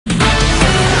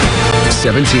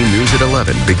17 News at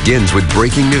 11 begins with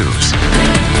breaking news.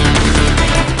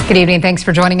 Good evening. Thanks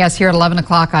for joining us here at 11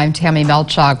 o'clock. I'm Tammy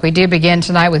Melchuk. We do begin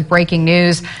tonight with breaking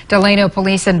news. Delano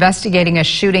police investigating a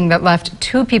shooting that left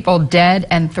 2 people dead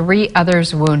and 3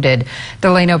 others wounded.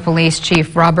 Delano Police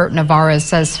Chief Robert Navarez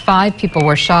says 5 people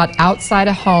were shot outside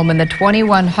a home in the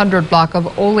 2100 block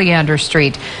of Oleander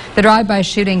Street. The drive-by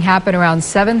shooting happened around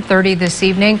 7:30 this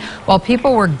evening while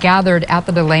people were gathered at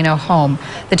the Delano home.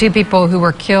 The 2 people who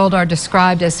were killed are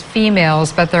described as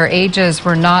females, but their ages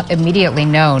were not immediately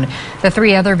known. The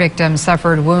 3 other victims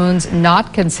suffered wounds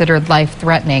not considered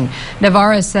life-threatening.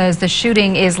 Navarez says the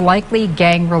shooting is likely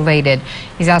gang-related.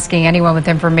 He's asking anyone with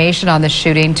information on the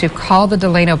shooting to call the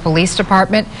Delano Police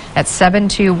Department at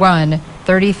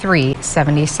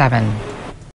 721-3377.